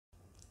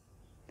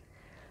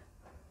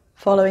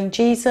Following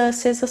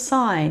Jesus is a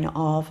sign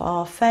of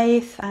our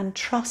faith and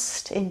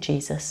trust in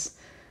Jesus.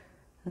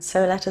 And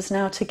so let us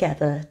now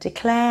together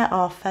declare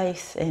our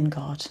faith in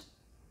God.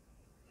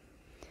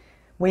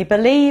 We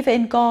believe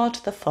in God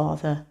the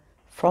Father,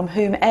 from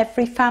whom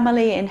every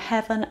family in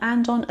heaven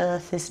and on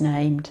earth is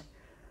named.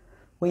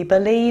 We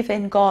believe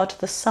in God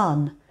the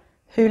Son,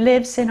 who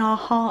lives in our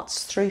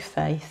hearts through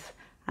faith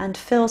and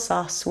fills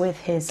us with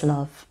his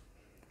love.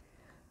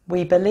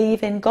 We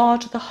believe in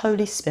God the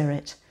Holy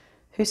Spirit,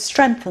 who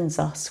strengthens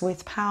us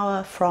with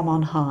power from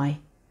on high.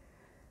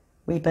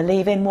 We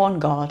believe in one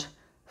God,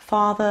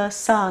 Father,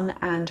 Son,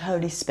 and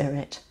Holy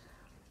Spirit.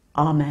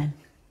 Amen.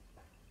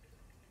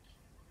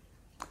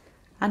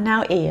 And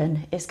now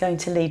Ian is going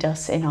to lead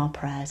us in our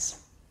prayers.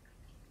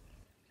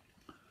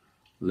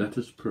 Let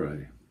us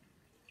pray.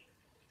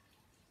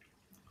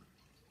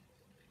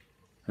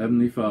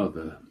 Heavenly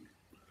Father,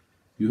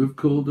 you have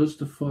called us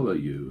to follow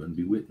you and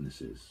be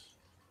witnesses,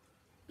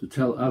 to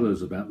tell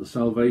others about the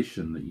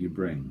salvation that you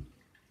bring.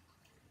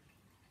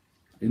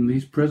 In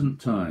these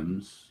present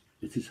times,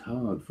 it is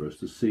hard for us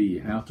to see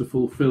how to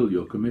fulfill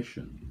your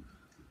commission,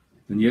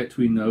 and yet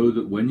we know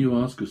that when you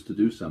ask us to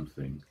do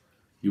something,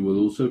 you will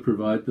also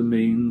provide the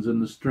means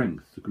and the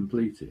strength to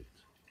complete it.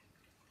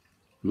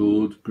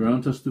 Lord,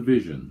 grant us the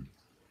vision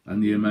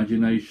and the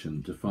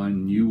imagination to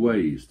find new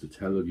ways to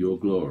tell of your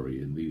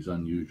glory in these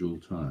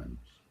unusual times.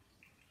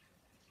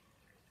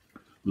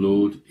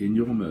 Lord, in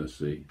your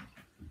mercy,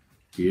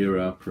 hear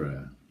our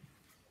prayer.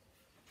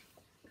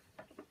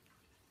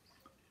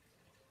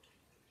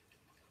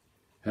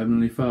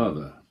 Heavenly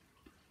Father,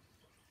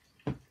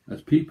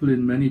 as people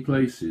in many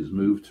places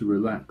move to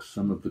relax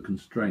some of the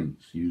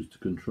constraints used to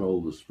control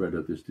the spread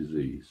of this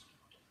disease,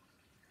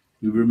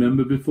 we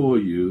remember before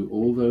you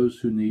all those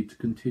who need to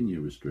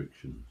continue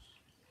restrictions,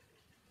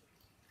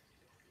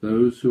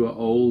 those who are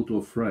old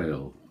or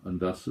frail and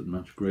thus at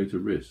much greater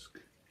risk,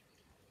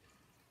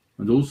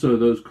 and also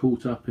those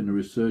caught up in a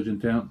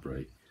resurgent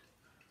outbreak,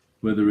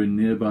 whether in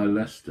nearby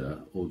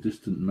Leicester or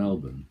distant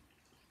Melbourne.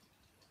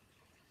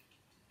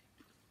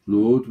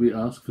 Lord, we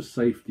ask for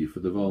safety for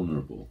the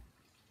vulnerable,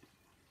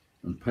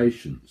 and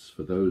patience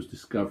for those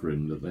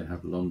discovering that they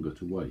have longer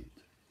to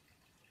wait.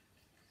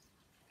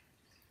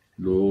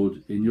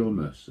 Lord, in your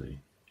mercy,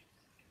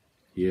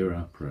 hear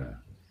our prayer.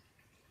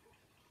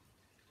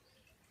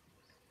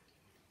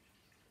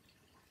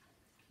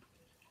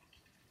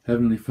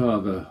 Heavenly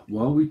Father,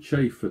 while we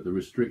chafe at the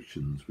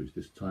restrictions which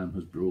this time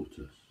has brought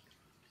us,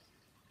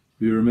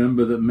 we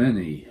remember that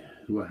many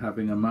who are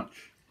having a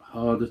much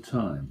harder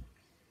time.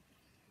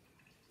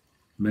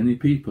 Many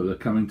people are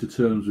coming to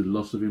terms with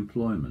loss of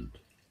employment.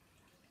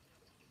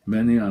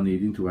 Many are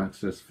needing to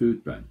access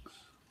food banks.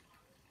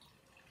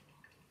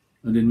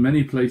 And in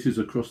many places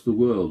across the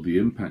world, the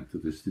impact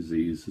of this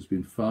disease has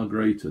been far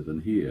greater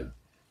than here.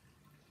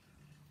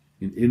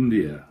 In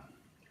India,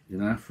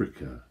 in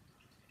Africa,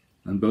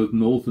 and both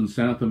North and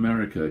South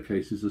America,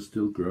 cases are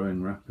still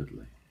growing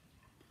rapidly.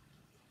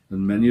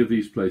 And many of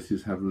these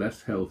places have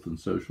less health and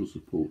social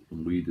support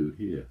than we do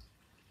here.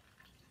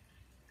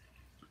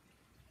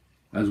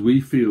 As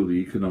we feel the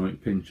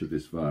economic pinch of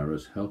this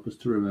virus, help us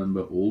to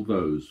remember all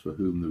those for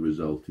whom the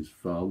result is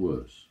far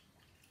worse.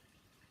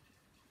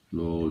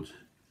 Lord,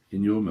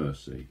 in your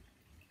mercy,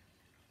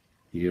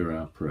 hear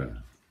our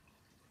prayer.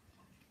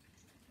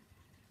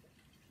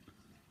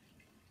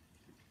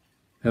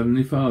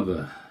 Heavenly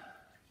Father,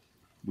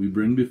 we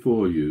bring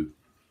before you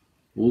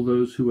all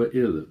those who are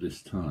ill at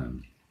this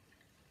time,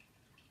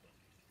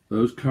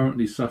 those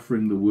currently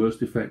suffering the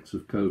worst effects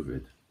of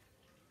COVID,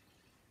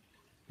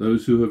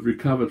 those who have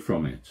recovered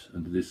from it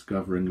and are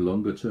discovering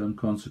longer-term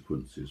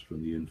consequences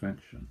from the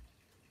infection,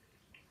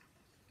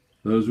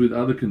 those with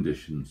other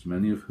conditions,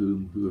 many of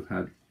whom who have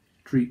had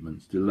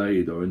treatments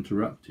delayed or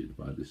interrupted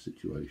by this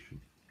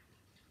situation.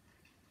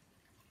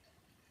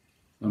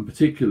 And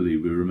particularly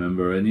we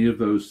remember any of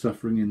those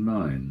suffering in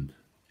mind,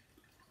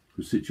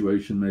 whose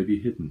situation may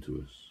be hidden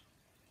to us.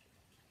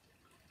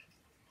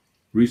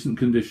 Recent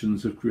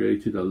conditions have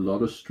created a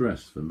lot of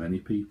stress for many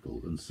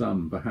people, and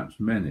some, perhaps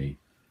many,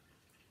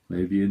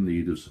 may be in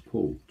need of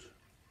support.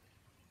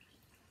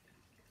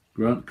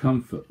 Grant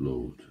comfort,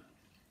 Lord.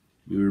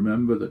 We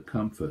remember that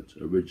comfort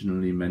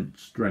originally meant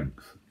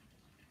strength,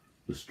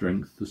 the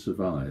strength to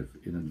survive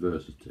in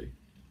adversity.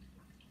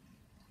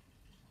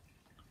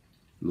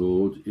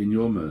 Lord, in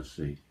your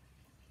mercy,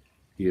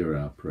 hear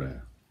our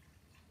prayer.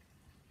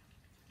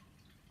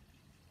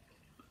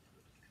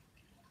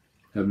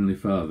 Heavenly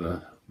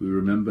Father, we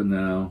remember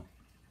now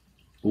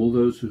all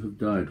those who have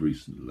died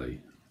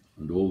recently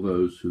and all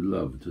those who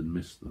loved and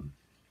missed them.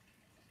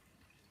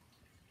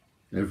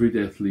 Every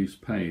death leaves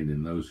pain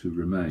in those who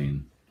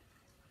remain,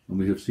 and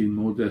we have seen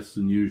more deaths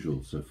than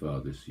usual so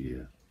far this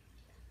year.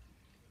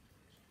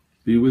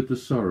 Be with the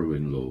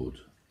sorrowing, Lord.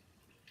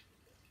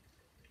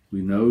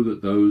 We know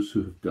that those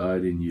who have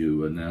died in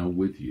you are now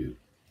with you,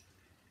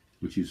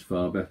 which is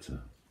far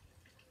better.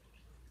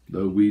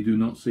 Though we do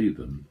not see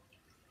them,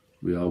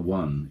 we are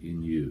one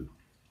in you.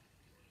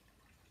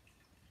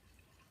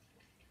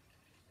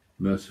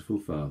 Merciful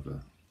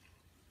Father,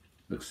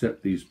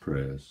 accept these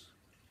prayers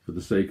for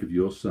the sake of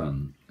your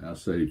Son, our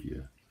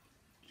Saviour,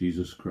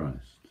 Jesus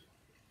Christ.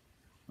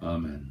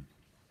 Amen.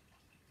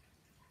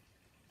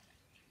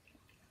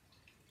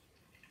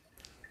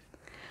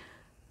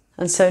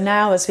 And so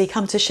now, as we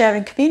come to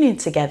sharing communion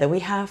together, we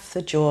have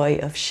the joy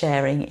of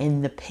sharing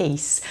in the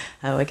peace.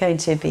 We're going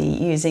to be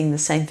using the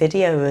same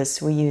video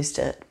as we used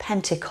at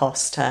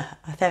Pentecost. I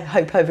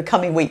hope over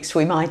coming weeks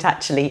we might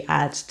actually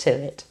add to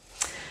it.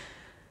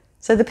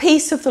 So the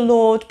peace of the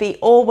Lord be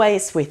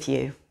always with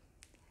you,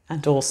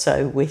 and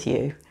also with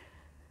you.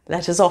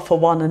 Let us offer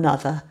one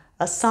another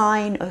a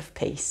sign of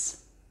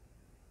peace.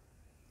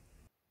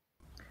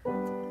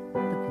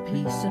 The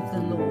peace of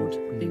the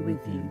Lord be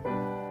with you.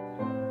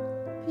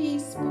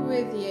 Peace be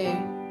with you.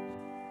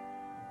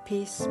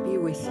 Peace be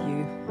with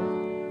you.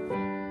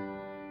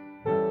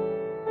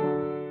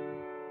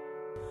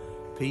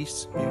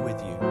 Peace be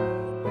with you.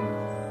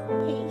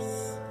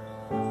 Peace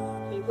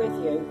be with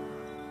you.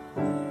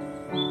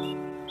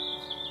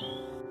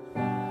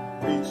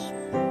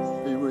 Peace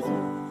be with you.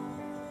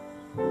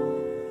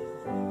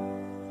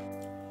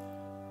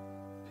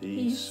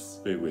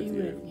 Peace be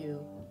with you.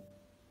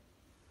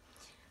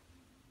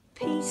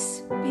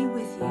 Peace be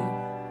with you.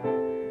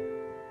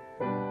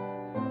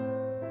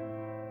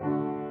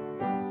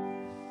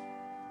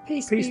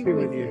 Peace be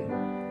with you.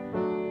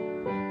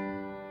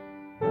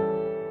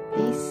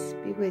 Peace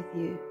be with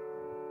you.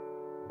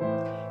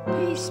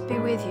 Peace be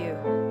with you.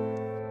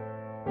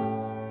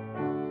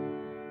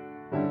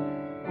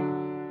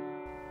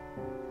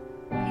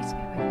 Peace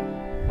be with you.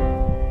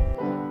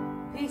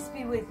 Peace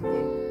be with you.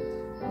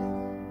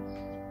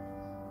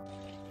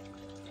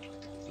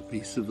 The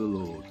peace of the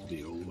Lord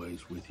be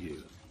always with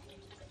you.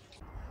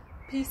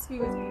 Peace be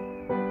with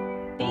you.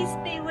 Peace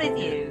be with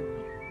you.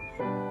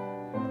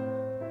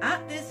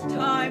 At this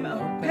time of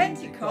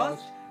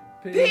Pentecost,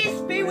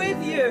 peace be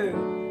with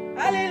you.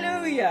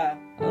 Hallelujah.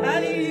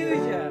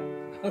 Hallelujah.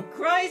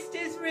 Christ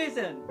is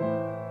risen.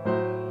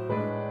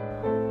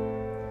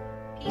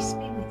 Peace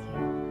be with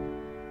you.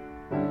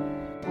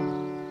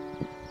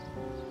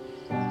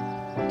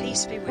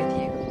 Peace be with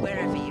you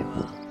wherever you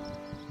are.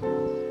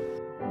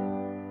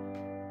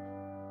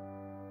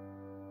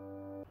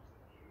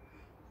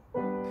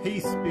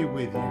 Peace be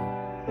with you.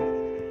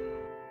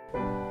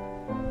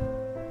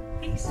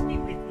 Peace be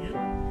with you.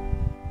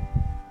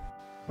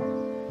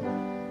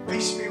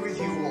 Peace be with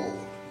you all,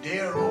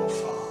 near or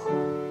far.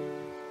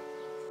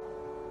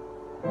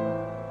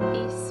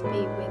 Peace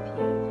be with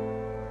you.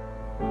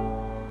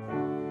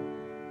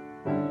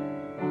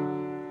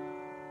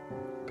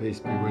 Peace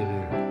be with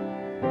you.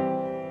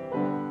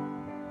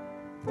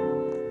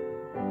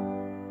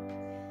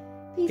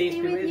 Peace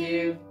be with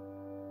you.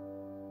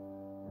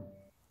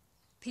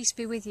 Peace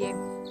be with you.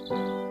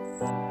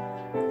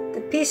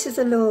 The peace of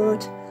the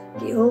Lord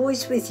be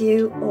always with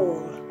you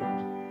all.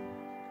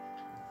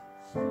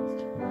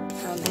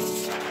 Amen.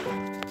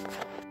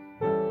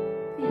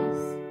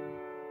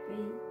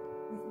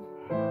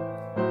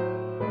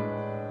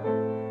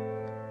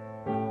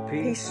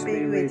 Peace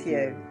be with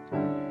you.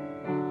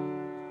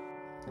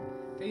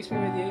 Peace be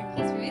with you.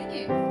 Peace be with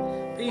you.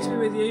 Peace be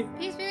with you.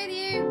 Peace be with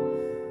you.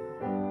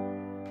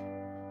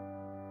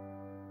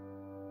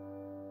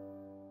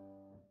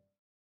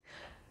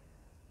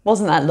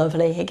 Wasn't that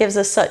lovely? It gives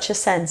us such a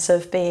sense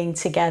of being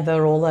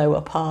together although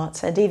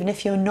apart. And even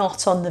if you're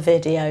not on the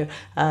video,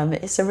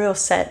 it's a real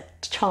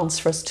chance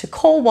for us to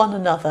call one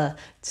another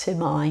to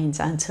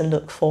mind and to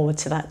look forward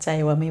to that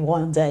day when we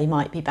one day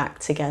might be back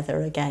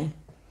together again.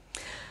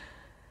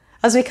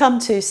 As we come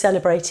to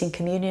celebrating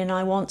communion,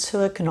 I want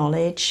to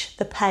acknowledge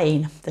the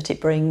pain that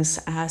it brings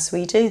as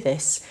we do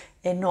this,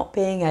 in not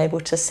being able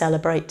to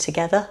celebrate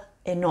together,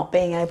 in not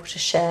being able to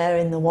share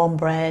in the one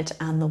bread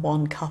and the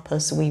one cup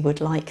as we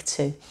would like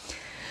to.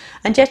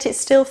 And yet it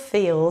still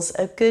feels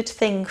a good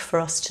thing for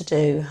us to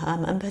do,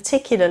 and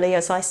particularly,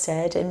 as I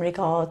said, in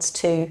regards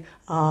to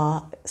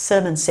our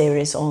sermon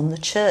series on the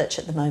church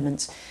at the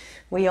moment.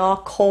 We are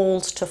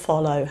called to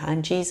follow,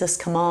 and Jesus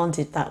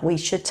commanded that we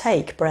should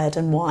take bread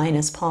and wine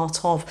as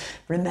part of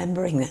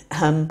remembering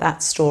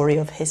that story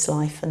of his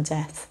life and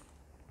death.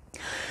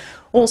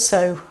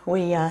 Also,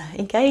 we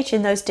engage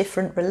in those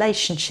different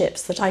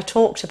relationships that I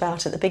talked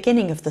about at the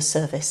beginning of the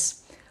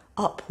service.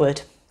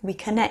 Upward, we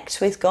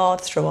connect with God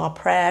through our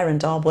prayer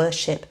and our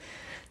worship.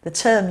 The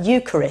term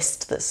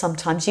Eucharist, that's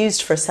sometimes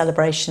used for a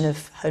celebration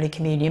of Holy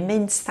Communion,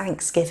 means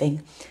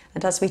thanksgiving.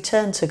 And as we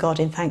turn to God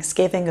in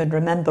thanksgiving and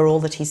remember all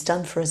that he's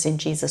done for us in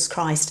Jesus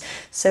Christ,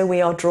 so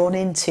we are drawn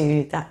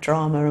into that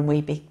drama and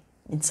we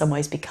in some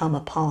ways become a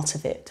part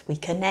of it. We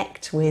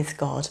connect with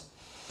God.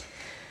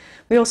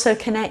 We also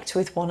connect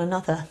with one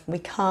another. We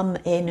come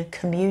in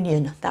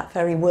communion. That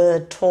very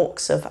word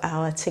talks of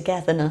our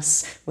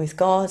togetherness with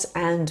God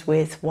and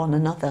with one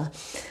another.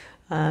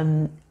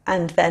 And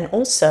then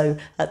also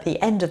at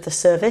the end of the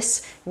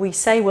service, we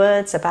say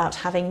words about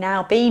having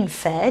now been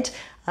fed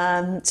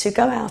to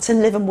go out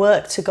and live and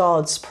work to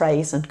God's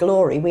praise and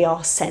glory. We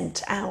are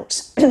sent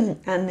out.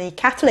 And the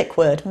Catholic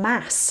word,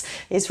 Mass,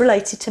 is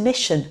related to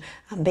mission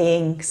and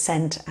being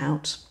sent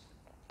out.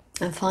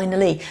 And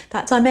finally,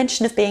 that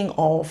dimension of being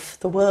of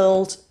the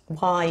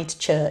worldwide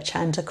church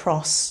and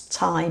across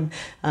time.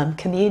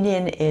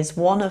 Communion is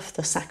one of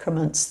the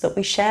sacraments that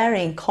we share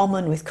in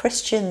common with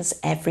Christians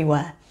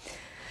everywhere.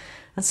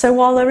 And so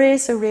while there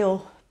is a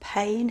real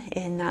pain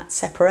in that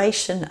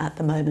separation at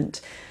the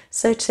moment,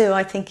 so too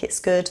I think it's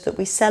good that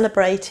we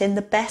celebrate in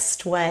the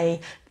best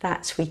way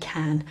that we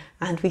can,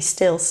 and we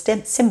still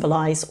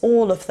symbolise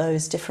all of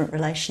those different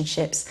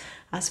relationships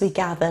as we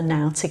gather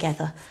now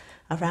together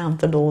around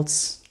the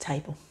Lord's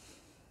table.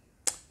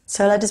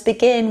 So let us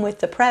begin with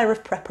the prayer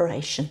of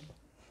preparation.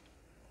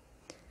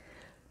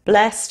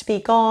 Blessed be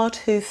God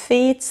who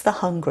feeds the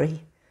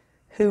hungry,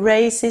 who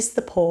raises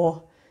the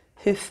poor,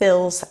 who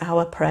fills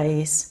our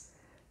praise.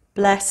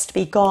 Blessed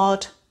be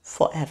God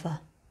forever.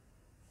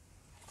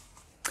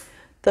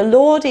 The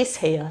Lord is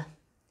here.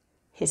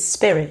 His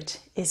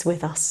Spirit is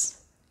with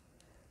us.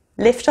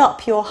 Lift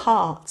up your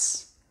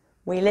hearts.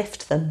 We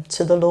lift them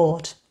to the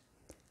Lord.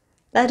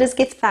 Let us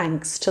give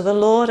thanks to the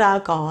Lord our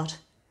God.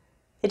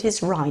 It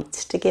is right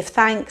to give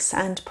thanks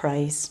and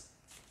praise.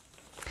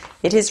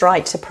 It is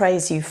right to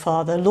praise you,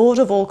 Father, Lord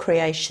of all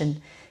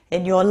creation.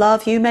 In your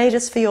love you made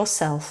us for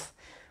yourself.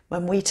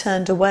 When we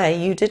turned away,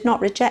 you did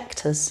not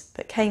reject us,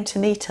 but came to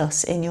meet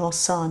us in your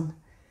Son.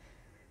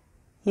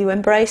 You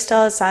embraced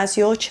us as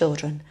your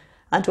children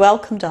and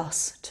welcomed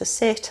us to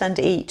sit and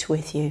eat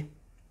with you.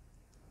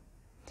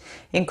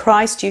 In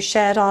Christ you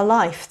shared our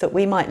life that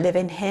we might live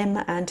in him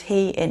and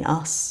he in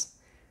us.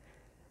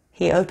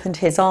 He opened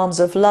his arms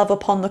of love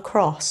upon the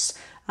cross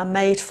and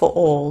made for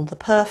all the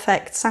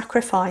perfect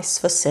sacrifice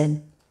for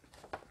sin.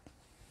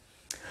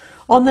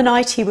 On the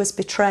night he was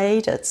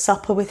betrayed at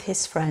supper with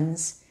his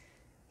friends,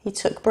 he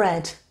took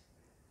bread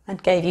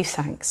and gave you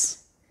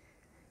thanks.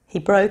 He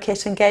broke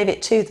it and gave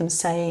it to them,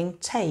 saying,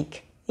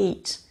 "Take,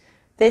 eat.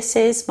 This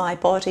is my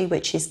body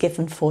which is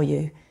given for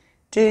you.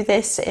 Do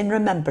this in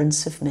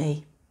remembrance of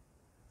me."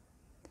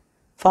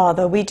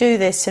 Father, we do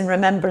this in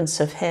remembrance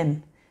of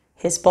him.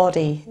 His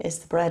body is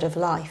the bread of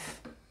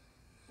life.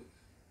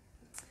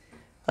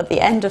 At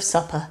the end of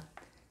supper,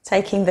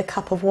 taking the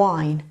cup of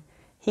wine,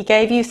 he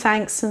gave you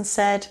thanks and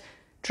said,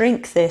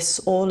 "Drink this,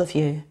 all of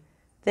you.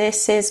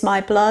 This is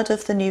my blood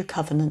of the new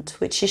covenant,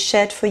 which is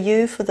shed for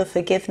you for the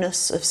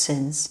forgiveness of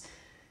sins.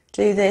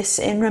 Do this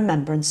in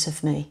remembrance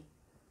of me."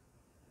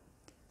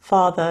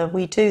 Father,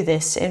 we do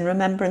this in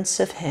remembrance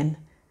of him.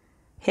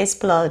 His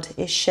blood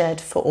is shed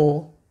for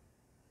all.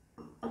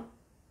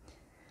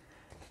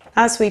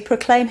 As we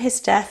proclaim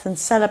his death and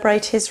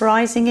celebrate his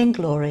rising in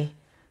glory,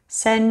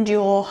 send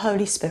your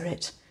Holy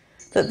Spirit,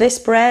 that this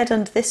bread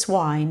and this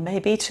wine may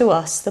be to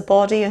us the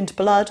body and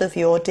blood of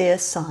your dear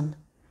Son.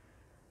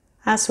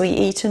 As we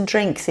eat and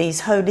drink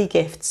these holy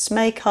gifts,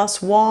 make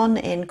us one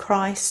in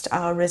Christ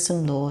our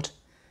risen Lord.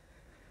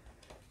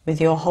 With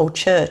your whole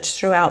church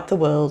throughout the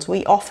world,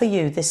 we offer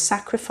you this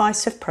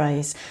sacrifice of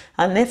praise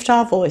and lift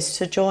our voice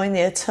to join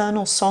the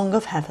eternal song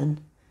of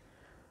heaven.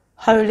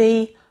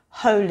 Holy,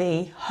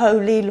 holy,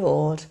 holy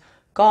Lord,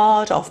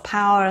 God of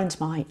power and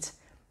might,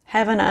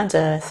 heaven and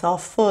earth are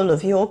full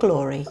of your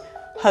glory.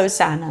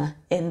 Hosanna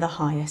in the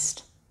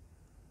highest.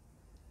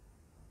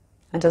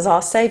 And as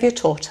our Saviour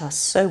taught us,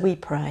 so we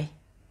pray.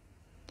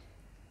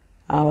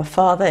 Our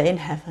Father in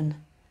heaven,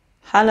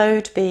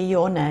 hallowed be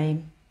your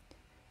name.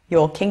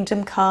 Your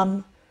kingdom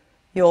come,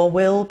 your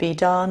will be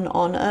done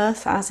on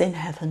earth as in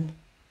heaven.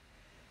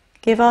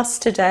 Give us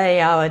today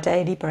our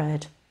daily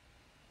bread.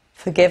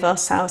 Forgive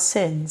us our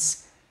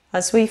sins,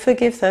 as we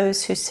forgive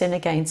those who sin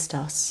against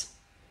us.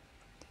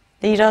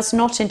 Lead us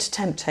not into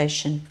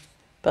temptation,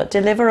 but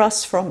deliver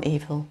us from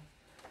evil.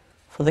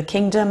 For the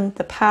kingdom,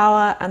 the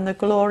power, and the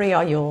glory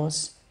are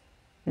yours,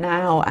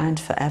 now and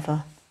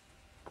forever.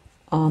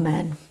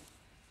 Amen.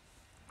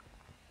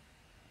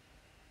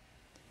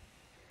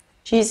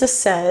 Jesus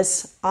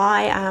says,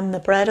 "I am the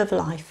bread of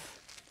life.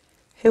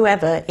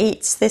 Whoever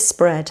eats this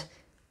bread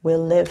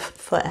will live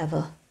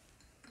forever."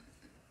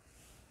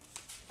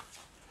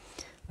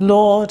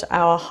 Lord,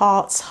 our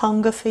hearts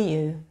hunger for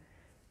you.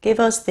 Give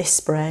us this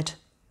bread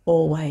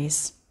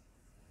always.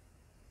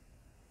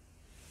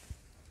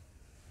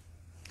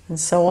 And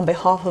so on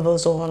behalf of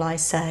us all, I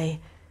say,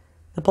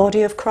 the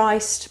body of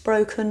Christ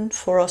broken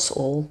for us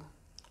all.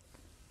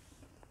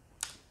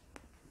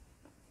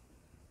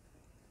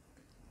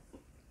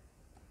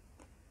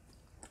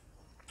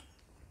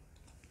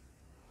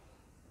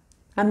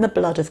 And the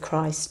blood of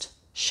Christ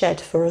shed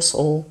for us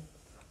all.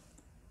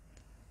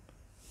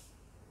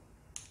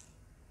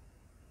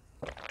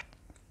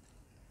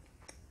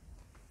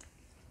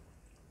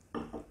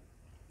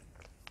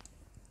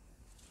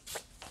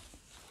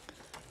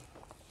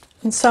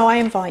 And so I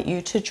invite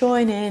you to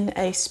join in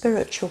a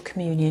spiritual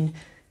communion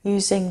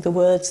using the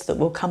words that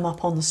will come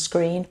up on the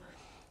screen.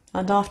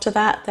 And after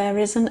that, there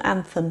is an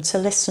anthem to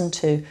listen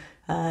to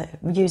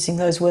using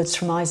those words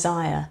from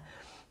Isaiah.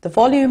 The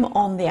volume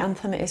on the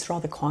anthem is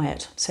rather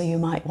quiet, so you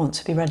might want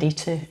to be ready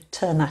to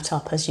turn that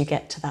up as you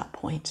get to that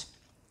point.